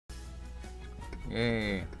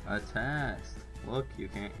Yay, a test. Look, you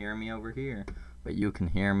can't hear me over here, but you can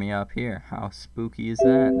hear me up here. How spooky is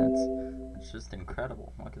that? That's just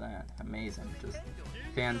incredible. Look at that. Amazing. Just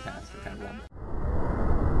fantastic. I love it.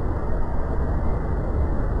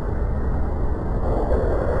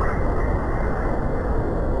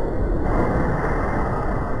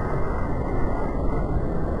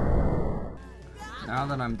 Now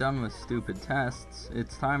that I'm done with stupid tests,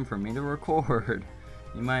 it's time for me to record.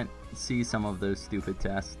 You might see some of those stupid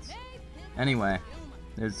tests. Anyway,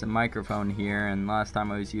 there's a microphone here, and last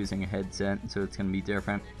time I was using a headset, so it's gonna be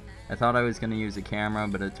different. I thought I was gonna use a camera,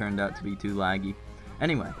 but it turned out to be too laggy.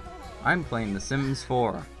 Anyway, I'm playing The Sims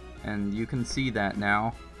 4, and you can see that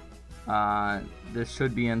now. This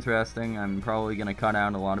should be interesting. I'm probably gonna cut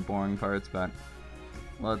out a lot of boring parts, but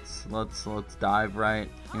let's dive right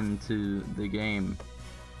into the game.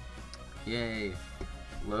 Yay!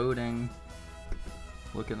 Loading.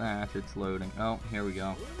 Look at that, it's loading. Oh, here we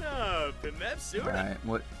go. Alright,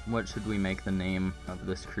 what should we make the name of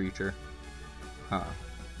this creature? Huh.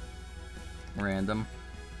 Random.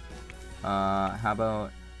 How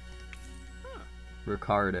about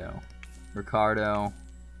Ricardo? Ricardo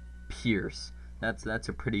Pierce. That's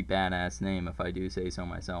a pretty badass name if I do say so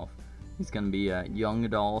myself. He's gonna be a young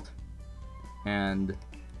adult, and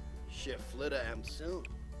he's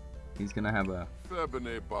gonna have a...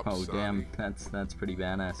 Oh damn, that's pretty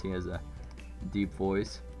badass. He has a deep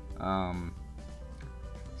voice. He's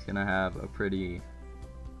gonna have a pretty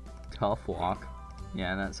tough walk.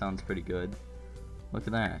 Yeah, that sounds pretty good. Look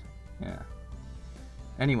at that. Yeah.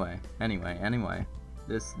 Anyway.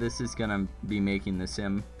 This is gonna be making the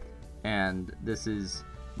sim, and this is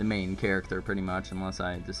the main character pretty much, unless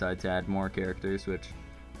I decide to add more characters, which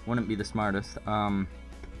wouldn't be the smartest.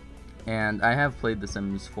 And I have played The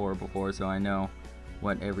Sims 4 before, so I know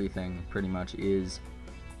what everything pretty much is.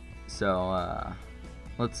 So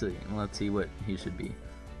let's see what he should be.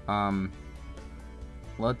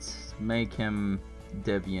 Let's make him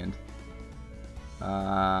deviant.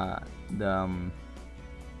 A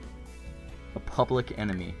public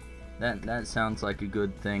enemy. That sounds like a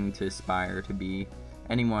good thing to aspire to be.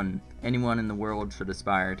 Anyone in the world should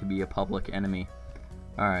aspire to be a public enemy.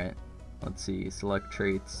 Alright, let's see, select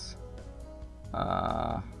traits.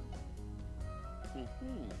 Let's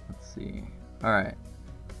see. Alright.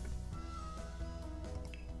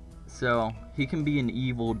 So, he can be an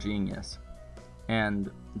evil genius.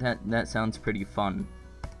 And that sounds pretty fun.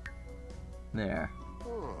 There.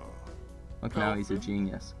 Look, now he's a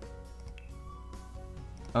genius.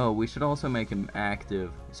 Oh, we should also make him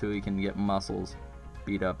active so he can get muscles.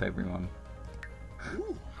 Beat up everyone.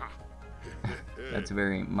 That's a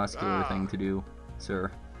very muscular thing to do, Sir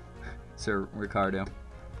Ricardo.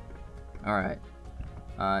 Alright.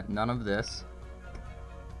 None of this.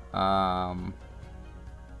 None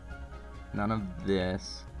of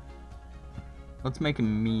this. Let's make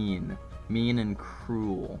him mean. Mean and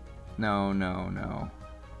cruel. No.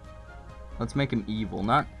 Let's make him evil.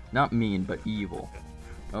 Not mean, but evil.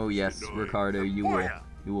 Oh yes, Ricardo, you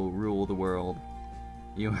will rule the world.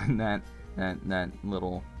 You and that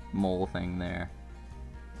little mole thing there.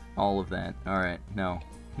 All of that. Alright, no,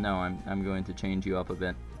 I'm going to change you up a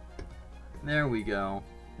bit. There we go.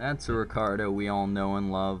 That's a Ricardo we all know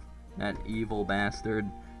and love. That evil bastard.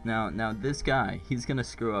 Now this guy, he's gonna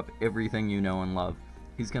screw up everything you know and love.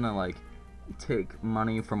 He's gonna, like, take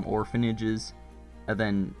money from orphanages, and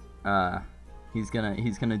then, he's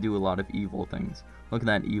gonna do a lot of evil things. Look at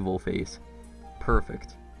that evil face.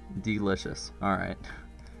 Perfect. Delicious. Alright.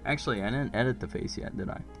 Actually, I didn't edit the face yet, did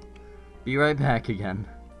I? Be right back again.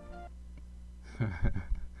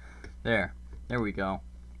 There we go.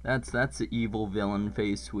 That's the evil villain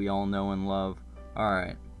face we all know and love.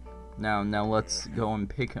 Alright. Now let's go and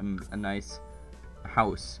pick him a nice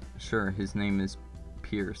house. Sure, his name is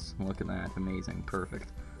Pierce. Look at that. Amazing.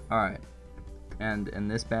 Perfect. Alright. And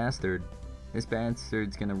this bastard's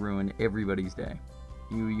gonna ruin everybody's day.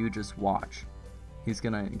 You just watch. He's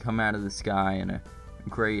gonna come out of the sky in a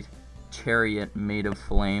great chariot made of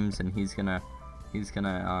flames, and he's gonna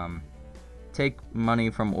take money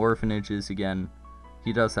from orphanages again.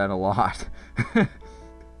 He does that a lot.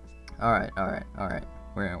 Alright.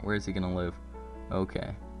 Where's he gonna live?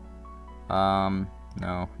 Okay.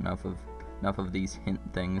 No, enough of these hint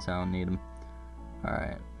things. I don't need them.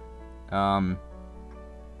 Alright.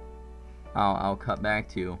 I'll cut back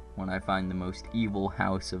to you when I find the most evil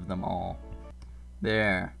house of them all.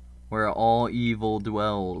 There, where all evil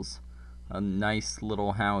dwells. A nice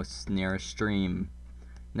little house near a stream.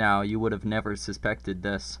 Now, you would have never suspected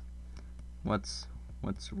this. What's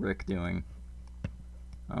Rick doing?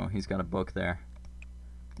 Oh, he's got a book there.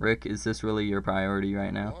 Rick, is this really your priority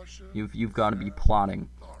right now? You've got to be plotting.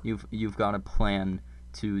 You've got a plan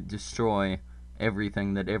to destroy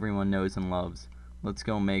everything that everyone knows and loves. Let's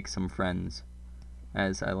go make some friends,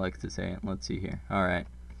 as I like to say it. Let's see here. Alright.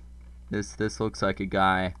 This looks like a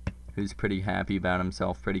guy who's pretty happy about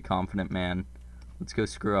himself, pretty confident man. Let's go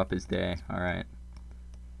screw up his day. Alright.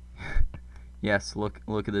 Yes, look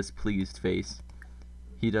at this pleased face.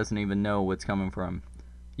 He doesn't even know what's coming for him.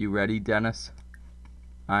 You ready, Dennis?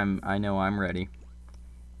 I know I'm ready.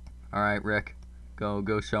 Alright, Rick.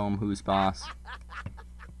 Go show him who's boss.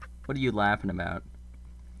 What are you laughing about?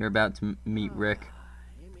 You're about to meet Rick.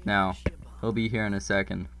 Now, he'll be here in a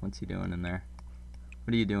second. What's he doing in there?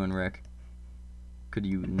 What are you doing, Rick? Could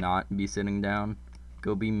you not be sitting down?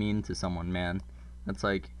 Go be mean to someone, man. That's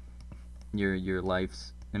like your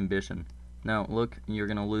life's ambition. No, look, you're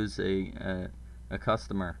gonna lose a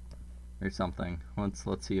customer or something. Let's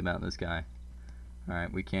see about this guy.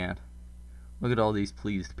 Alright, we can't. Look at all these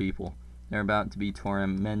pleased people. They're about to be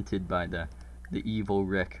tormented by the evil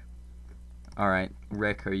Rick. Alright,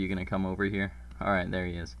 Rick, are you gonna come over here? Alright, there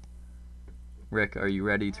he is. Rick, are you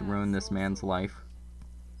ready to ruin this man's life?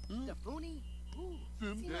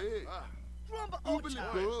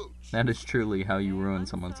 That is truly how you ruin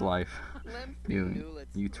someone's life.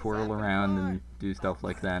 You twirl around and do stuff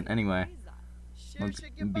like that. Anyway, let's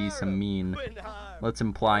be some mean. Let's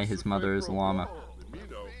imply his mother is a llama.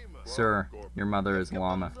 Sir, your mother is a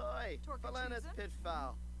llama.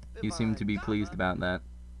 You seem to be pleased about that.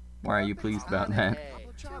 Why are you pleased about that?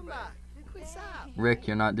 Rick,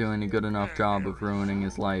 you're not doing a good enough job of ruining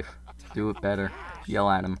his life. Do it better. Yell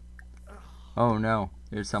at him. Oh no,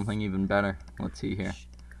 there's something even better. Let's see here.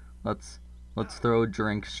 Let's throw a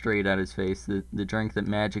drink straight at his face. The drink that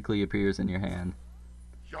magically appears in your hand.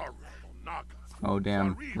 Oh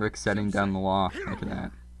damn, Rick's setting down the law. Look at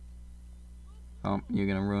that. Oh, you're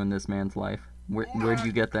gonna ruin this man's life. Where'd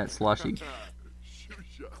you get that slushy?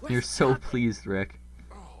 You're so pleased, Rick.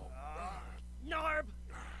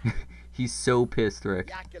 He's so pissed,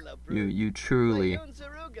 Rick. You truly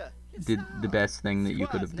did the best thing that you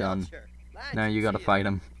could have done. Now you gotta fight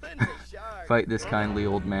him. Fight this kindly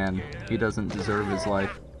old man. He doesn't deserve his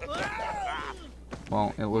life.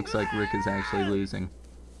 Well, it looks like Rick is actually losing.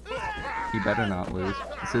 He better not lose.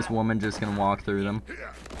 Is this woman just gonna walk through them?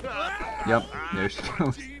 Yep, there she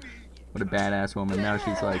goes. What a badass woman. Now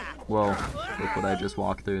she's like, whoa, look what I just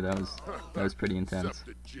walked through. That was pretty intense.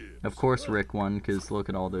 Of course Rick won, because look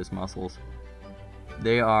at all those muscles.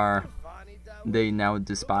 They now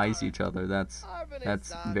despise each other. That's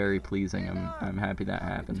very pleasing. I'm happy that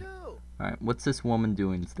happened. Alright, what's this woman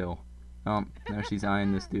doing still? Oh, now she's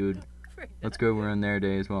eyeing this dude. Let's go ruin their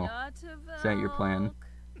day as well. Is that your plan?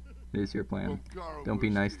 It is your plan. Don't be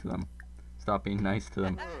nice to them. Stop being nice to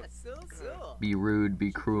them. Be rude,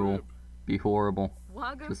 be cruel, be horrible.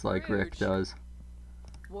 Just like Rick does.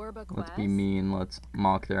 Let's be mean, let's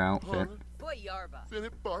mock their outfit.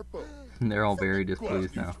 They're all very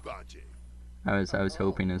displeased now. I was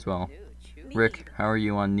hoping as well. Rick, how are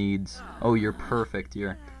you on needs? Oh, you're perfect.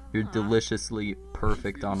 You're deliciously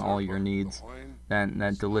perfect on all your needs.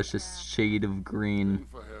 That delicious shade of green.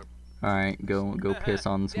 Alright, go piss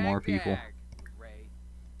on some more people.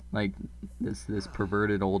 Like this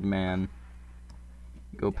perverted old man.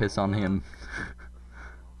 Go piss on him.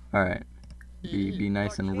 Alright. Be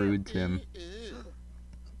nice and rude to him.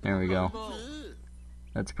 There we go.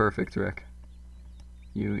 That's perfect, Rick.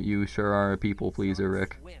 You sure are a people pleaser,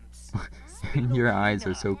 Rick. Your eyes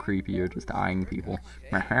are so creepy. You're just eyeing people.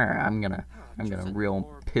 I'm gonna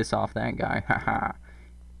real piss off that guy. Haha.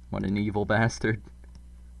 What an evil bastard.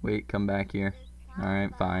 Wait, come back here.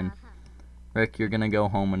 Alright, fine. Rick, you're gonna go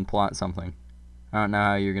home and plot something. I don't know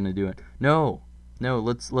how you're gonna do it. No,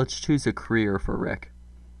 let's choose a career for Rick.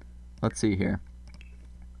 Let's see here.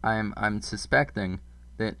 I'm suspecting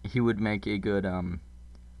that he would make a good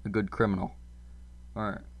criminal.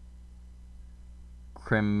 Or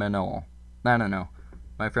criminal. I don't know.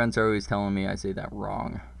 My friends are always telling me I say that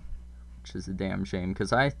wrong, which is a damn shame,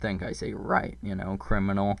 because I think I say right, you know,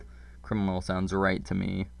 criminal. Criminal sounds right to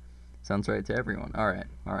me. Sounds right to everyone. Alright.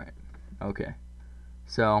 Okay.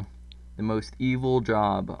 So, the most evil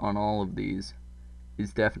job on all of these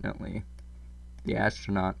is definitely the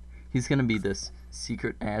astronaut. He's gonna be this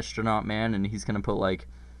secret astronaut man, and he's gonna put, like,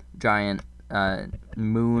 giant,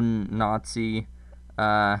 moon Nazi,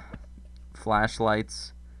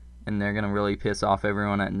 flashlights, and they're gonna really piss off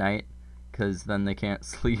everyone at night, because then they can't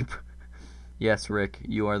sleep. Yes, Rick,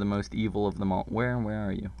 you are the most evil of them all. Where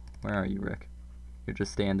are you? Where are you, Rick? You're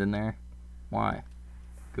just standing there? Why?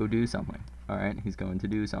 Go do something. Alright, he's going to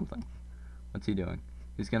do something. What's he doing?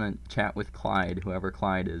 Who's gonna chat with Clyde, whoever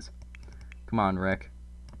Clyde is? Come on, Rick.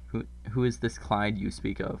 Who is this Clyde you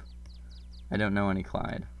speak of? I don't know any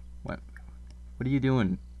Clyde. What are you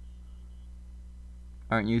doing?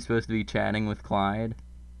 Aren't you supposed to be chatting with Clyde?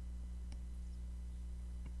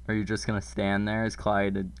 Are you just gonna stand there? Is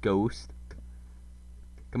Clyde a ghost?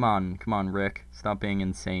 Come on, Rick. Stop being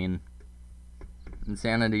insane.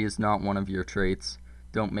 Insanity is not one of your traits.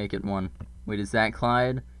 Don't make it one. Wait, is that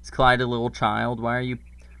Clyde? Is Clyde a little child? Why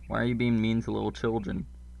are you being mean to little children?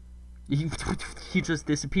 He just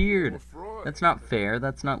disappeared. That's not fair.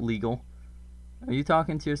 That's not legal. Are you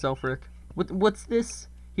talking to yourself, Rick? What's this?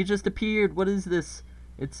 He just appeared. What is this?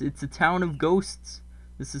 It's a town of ghosts.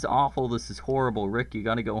 This is awful. This is horrible. Rick, you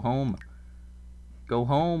gotta go home. Go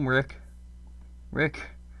home, Rick. Rick,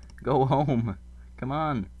 go home. Come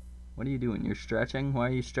on. What are you doing? You're stretching? Why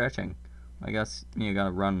are you stretching? I guess you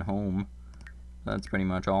gotta run home. That's pretty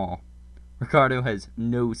much all. Ricardo has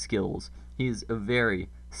no skills. He's a very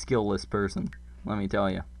skillless person, let me tell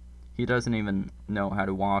you. He doesn't even know how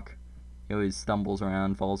to walk. He always stumbles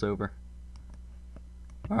around, falls over.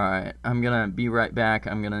 Alright, I'm gonna be right back.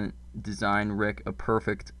 I'm gonna design Rick a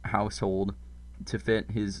perfect household to fit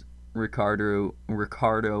his Ricardo-y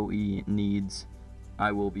needs.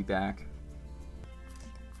 I will be back.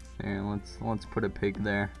 There, let's put a pig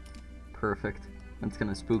there. Perfect. That's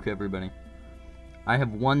gonna spook everybody. I have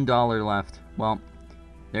 $1 left. Well,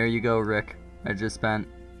 there you go, Rick. I just spent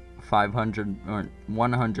 500 or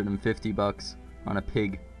 150 bucks on a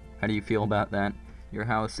pig. How do you feel about that? Your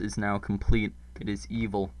house is now complete. It is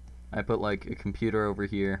evil. I put like a computer over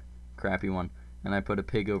here, crappy one, and I put a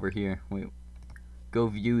pig over here. Wait, go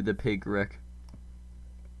view the pig, Rick.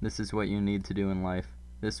 This is what you need to do in life.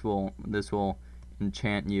 This will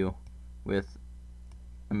enchant you with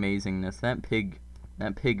amazingness. That pig,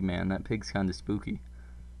 man, that pig's kind of spooky.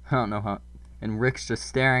 I don't know how. And Rick's just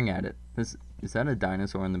staring at it. Is that a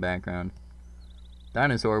dinosaur in the background?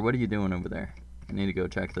 Dinosaur, what are you doing over there? I need to go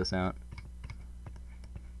check this out.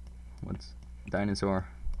 What's dinosaur?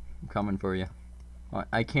 I'm coming for you.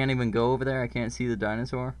 I can't even go over there. I can't see the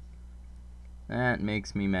dinosaur. That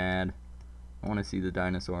makes me mad. I want to see the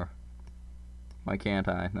dinosaur. Why can't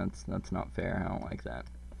I? That's not fair. I don't like that.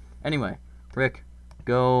 Anyway, Rick,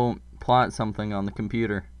 go plot something on the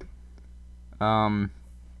computer.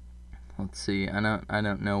 Let's see. I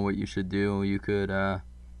don't know what you should do. You could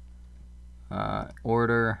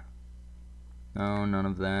order. No, none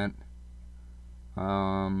of that.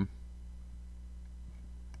 I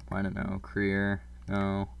don't know. Career.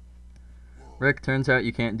 No. Rick, turns out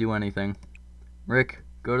you can't do anything. Rick,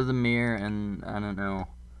 go to the mirror and I don't know.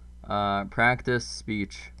 Practice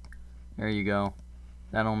speech. There you go.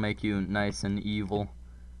 That'll make you nice and evil.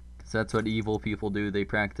 'Cause that's what evil people do. They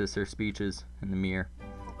practice their speeches in the mirror.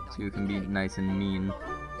 So you can be nice and mean.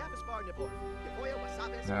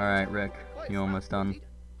 Alright, Rick. You almost done.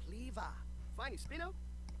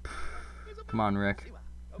 Come on, Rick.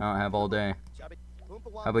 I don't have all day.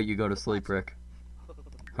 How about you go to sleep, Rick?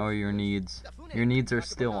 How are your needs? Your needs are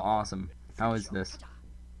still awesome. How is this?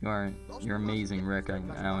 You're amazing, Rick. I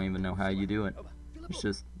don't even know how you do it. It's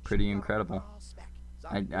just pretty incredible.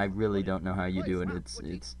 I really don't know how you do it.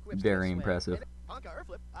 It's very impressive.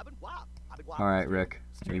 Alright, Rick.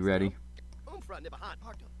 Are you ready?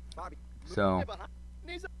 So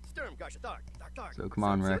come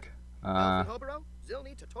on, Rick.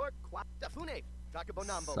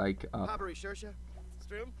 Psych up.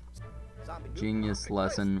 Genius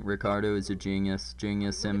lesson. Ricardo is a genius.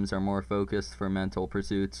 Genius Sims are more focused for mental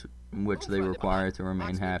pursuits, which they require to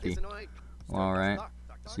remain happy. Alright.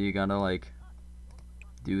 So you gotta, like,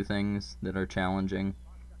 do things that are challenging.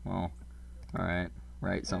 Well, alright.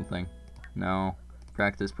 Write something. No.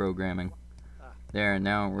 Practice programming. There,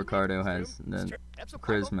 now Ricardo has the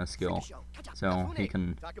charisma skill. So he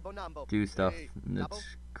can do stuff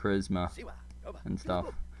that's charisma and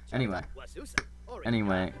stuff. Anyway,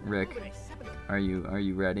 Rick, are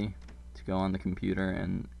you ready to go on the computer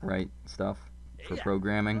and write stuff for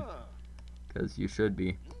programming? Because you should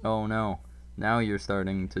be. Oh no, now you're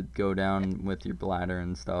starting to go down with your bladder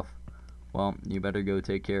and stuff. Well, you better go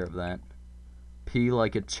take care of that. Pee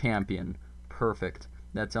like a champion. Perfect.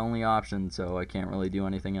 That's only option, so I can't really do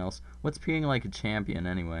anything else. What's peeing like a champion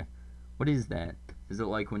anyway? What is that? Is it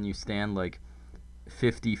like when you stand like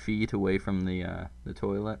 50 feet away from the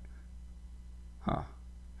toilet? Huh.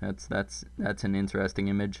 That's an interesting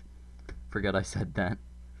image. Forgot I said that.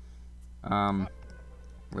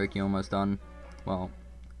 Rick, you almost done? Well,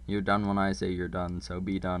 you're done when I say you're done, so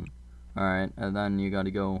be done. Alright, and then you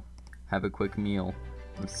gotta go have a quick meal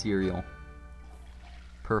of cereal.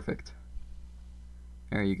 Perfect.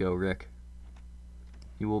 There you go, Rick.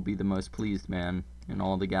 he will be the most pleased man in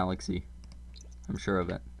all the galaxy. I'm sure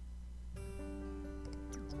of it.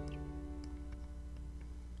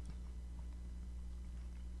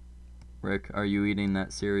 Rick, are you eating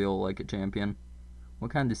that cereal like a champion?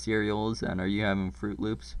 What kind of cereal is that? Are you having Fruit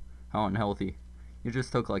Loops? How unhealthy. You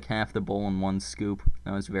just took like half the bowl in one scoop.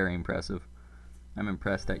 That was very impressive. I'm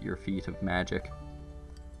impressed at your feat of magic.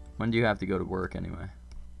 When do you have to go to work anyway?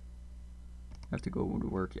 Have to go to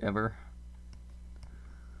work ever?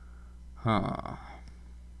 Huh.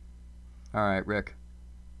 Alright, Rick.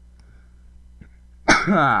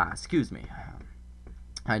 Excuse me.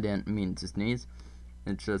 I didn't mean to sneeze.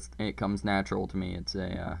 It's just, it comes natural to me. It's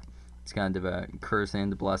kind of a curse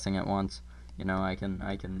and a blessing at once. You know, I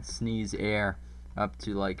can sneeze air up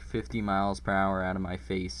to like 50 miles per hour out of my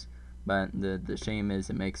face. But the shame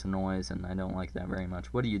is it makes a noise, and I don't like that very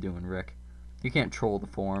much. What are you doing, Rick? You can't troll the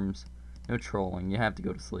forums. No trolling. You have to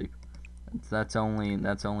go to sleep. That's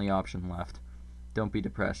only option left. Don't be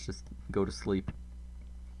depressed. Just go to sleep.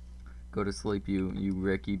 Go to sleep, you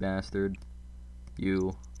Ricky bastard.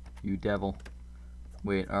 You devil.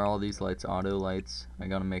 Wait, are all these lights auto lights? I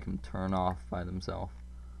gotta make them turn off by themselves.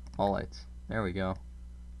 All lights. There we go.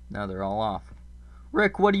 Now they're all off.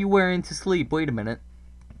 Rick, what are you wearing to sleep? Wait a minute.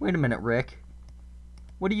 Wait a minute, Rick.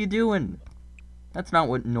 What are you doing? That's not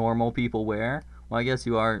what normal people wear. Well, I guess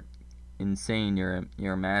you are insane.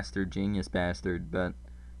 You're a master genius bastard. But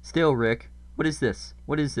still, Rick, what is this?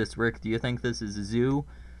 What is this, Rick? Do you think this is a zoo?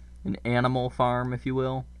 An animal farm, if you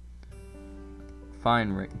will?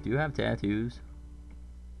 Fine, Rick. Do you have tattoos?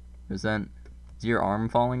 Is your arm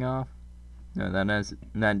falling off? No,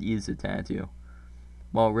 that is a tattoo.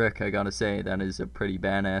 Well, Rick, I gotta say, that is a pretty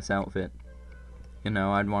badass outfit. You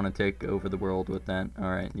know, I'd want to take over the world with that.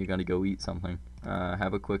 Alright, you gotta go eat something.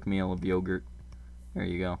 Have a quick meal of yogurt. There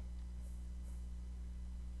you go.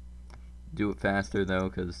 Do it faster, though,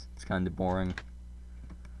 because it's kind of boring.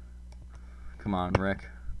 Come on, Rick.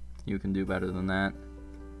 You can do better than that.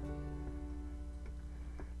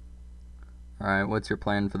 Alright, what's your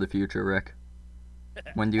plan for the future, Rick?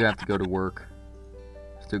 When do you have to go to work?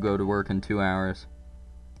 Have to go to work in 2 hours.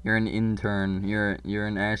 You're an intern. You're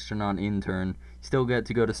an astronaut intern. You still get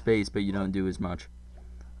to go to space, but you don't do as much.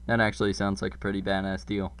 That actually sounds like a pretty badass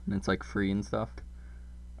deal. And it's like free and stuff.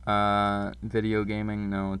 Video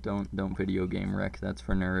gaming? No, don't video game, Rick. That's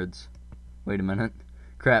for nerds. Wait a minute.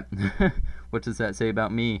 Crap. What does that say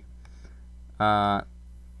about me?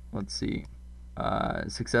 Let's see.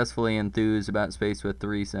 Successfully enthused about space with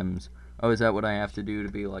 3 Sims. Oh, is that what I have to do to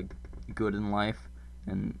be, like, good in life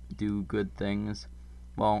and do good things?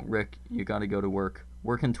 Well, Rick, you gotta go to work.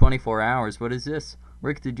 Work in 24 hours? What is this?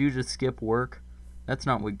 Rick, did you just skip work? That's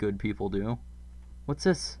not what good people do. What's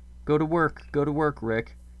this? Go to work. Go to work,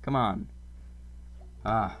 Rick. Come on.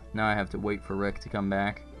 Now I have to wait for Rick to come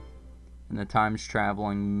back. And the time's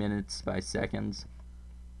traveling minutes by seconds.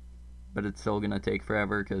 But it's still gonna take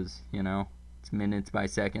forever because, you know, it's minutes by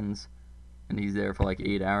seconds. And he's there for like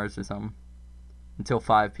 8 hours or something. Until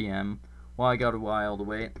 5 p.m. Well, I got a while to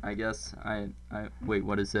wait. I guess wait,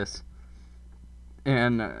 what is this?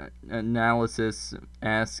 An analysis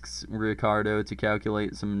asks Ricardo to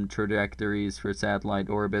calculate some trajectories for satellite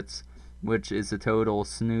orbits, which is a total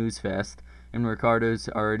snooze fest, and Ricardo's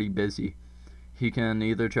already busy. He can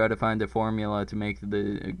either try to find a formula to make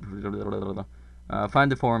the...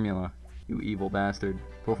 find the formula, you evil bastard.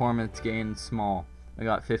 Performance gain small. I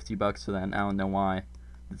got $50 for that, and I don't know why.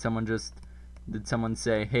 Did someone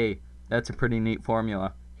say, hey, that's a pretty neat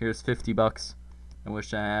formula. Here's $50. I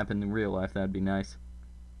wish that happened in real life. That'd be nice.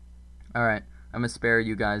 Alright, I'm gonna spare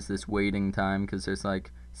you guys this waiting time because there's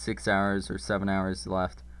like 6 hours or 7 hours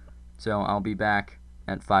left. So I'll be back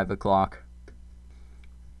at 5 o'clock.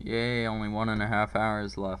 Yay, only 1.5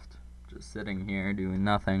 hours left. Just sitting here doing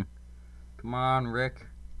nothing. Come on, Rick.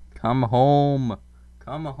 Come home.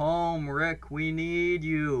 Come home, Rick. We need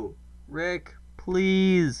you. Rick,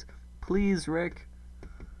 please. Please, Rick.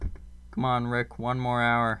 Come on, Rick. 1 more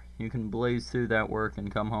hour. You can blaze through that work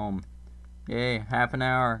and come home. Yay, half an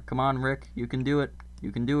hour. Come on, Rick. You can do it.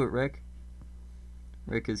 You can do it, Rick.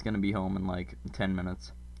 Rick is going to be home in like 10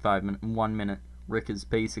 minutes. 5 minutes. 1 minute. Rick is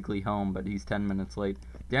basically home, but he's 10 minutes late.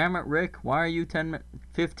 Damn it, Rick. Why are you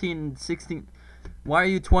 15, 16... Why are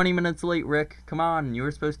you 20 minutes late, Rick? Come on. You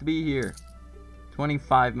were supposed to be here.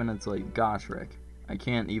 25 minutes late. Gosh, Rick. I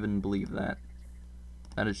can't even believe that.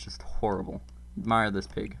 That is just horrible. Admire this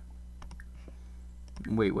pig.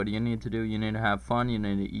 Wait, what do you need to do? You need to have fun, you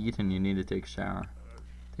need to eat, and you need to take a shower.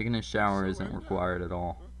 Taking a shower isn't required at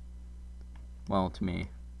all. Well, to me.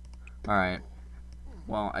 Alright.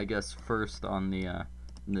 Well, I guess first on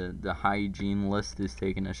the hygiene list is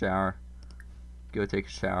taking a shower. go take a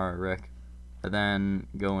shower, Rick. And then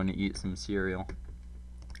go and eat some cereal.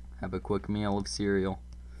 Have a quick meal of cereal.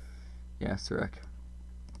 Yes, Rick.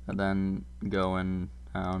 And then go and,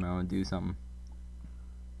 I don't know, do something.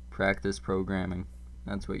 Practice programming.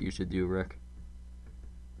 That's what you should do, Rick.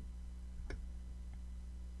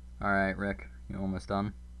 Alright, Rick. You almost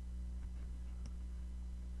done?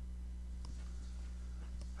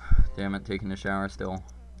 Damn it, taking a shower still.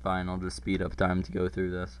 Fine, I'll just speed up time to go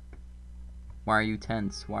through this. Why are you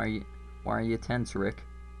tense? Why are you tense, Rick?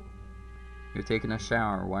 You're taking a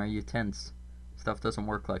shower. Why are you tense? Stuff doesn't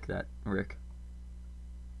work like that, Rick.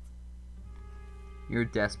 You're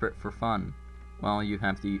desperate for fun. Well, you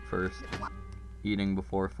have to eat first. Eating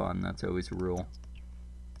before fun, that's always a rule.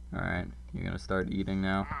 Alright, you're gonna start eating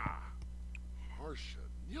now.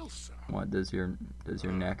 What, does your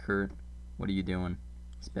neck hurt? What are you doing?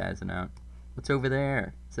 Spazzing out. What's over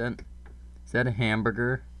there? Is that a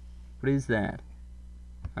hamburger? What is that?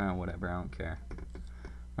 Oh, whatever, I don't care.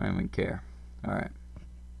 I don't even care. Alright.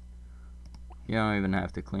 You don't even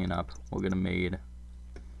have to clean up. We'll get a maid.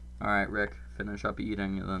 Alright, Rick, finish up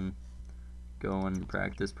eating and then go and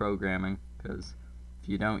practice programming, because if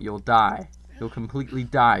you don't, you'll die. You'll completely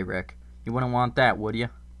die, Rick. You wouldn't want that, would you?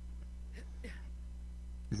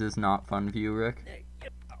 Is this not fun for you, Rick?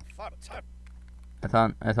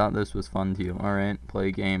 I thought this was fun to you. Alright, play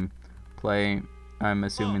a game. Play, I'm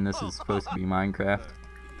assuming this is supposed to be Minecraft.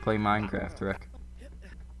 Play Minecraft, Rick.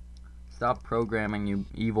 Stop programming, you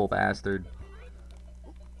evil bastard.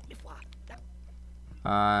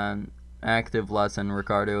 Active lesson.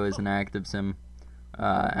 Ricardo is an active sim.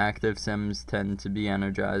 Active sims tend to be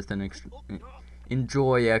energized and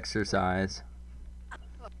enjoy exercise.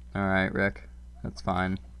 Alright, Rick. That's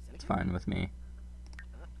fine. It's fine with me.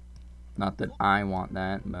 Not that I want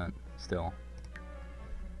that, but still.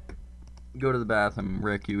 Go to the bathroom,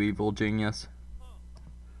 Rick, you evil genius.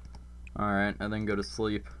 Alright, and then go to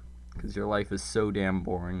sleep. Because your life is so damn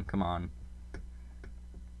boring. Come on.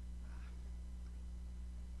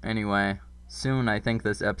 Anyway, soon I think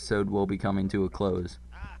this episode will be coming to a close.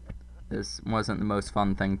 This wasn't the most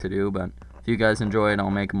fun thing to do, but if you guys enjoyed,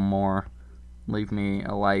 I'll make more. Leave me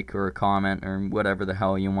a like or a comment or whatever the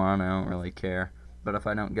hell you want. I don't really care. But if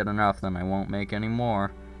I don't get enough, then I won't make any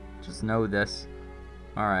more. Just know this.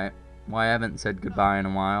 Alright. Well, I haven't said goodbye in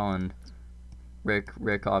a while, and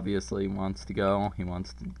Rick obviously wants to go. He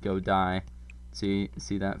wants to go die. See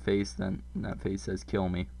that face? That face says kill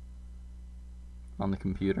me. On the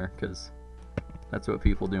computer, because that's what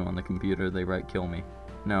people do on the computer. They write kill me.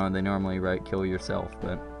 No, they normally write kill yourself,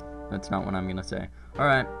 but that's not what I'm gonna say.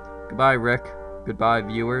 Alright. Goodbye, Rick. Goodbye,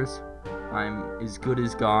 viewers. I'm as good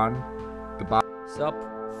as gone. Goodbye. Sup,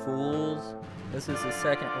 fools? This is the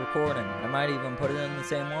second recording. I might even put it in the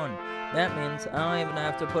same one. That means I don't even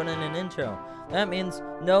have to put in an intro. That means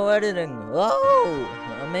no editing. Oh!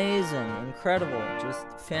 Amazing. Incredible. Just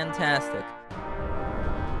fantastic.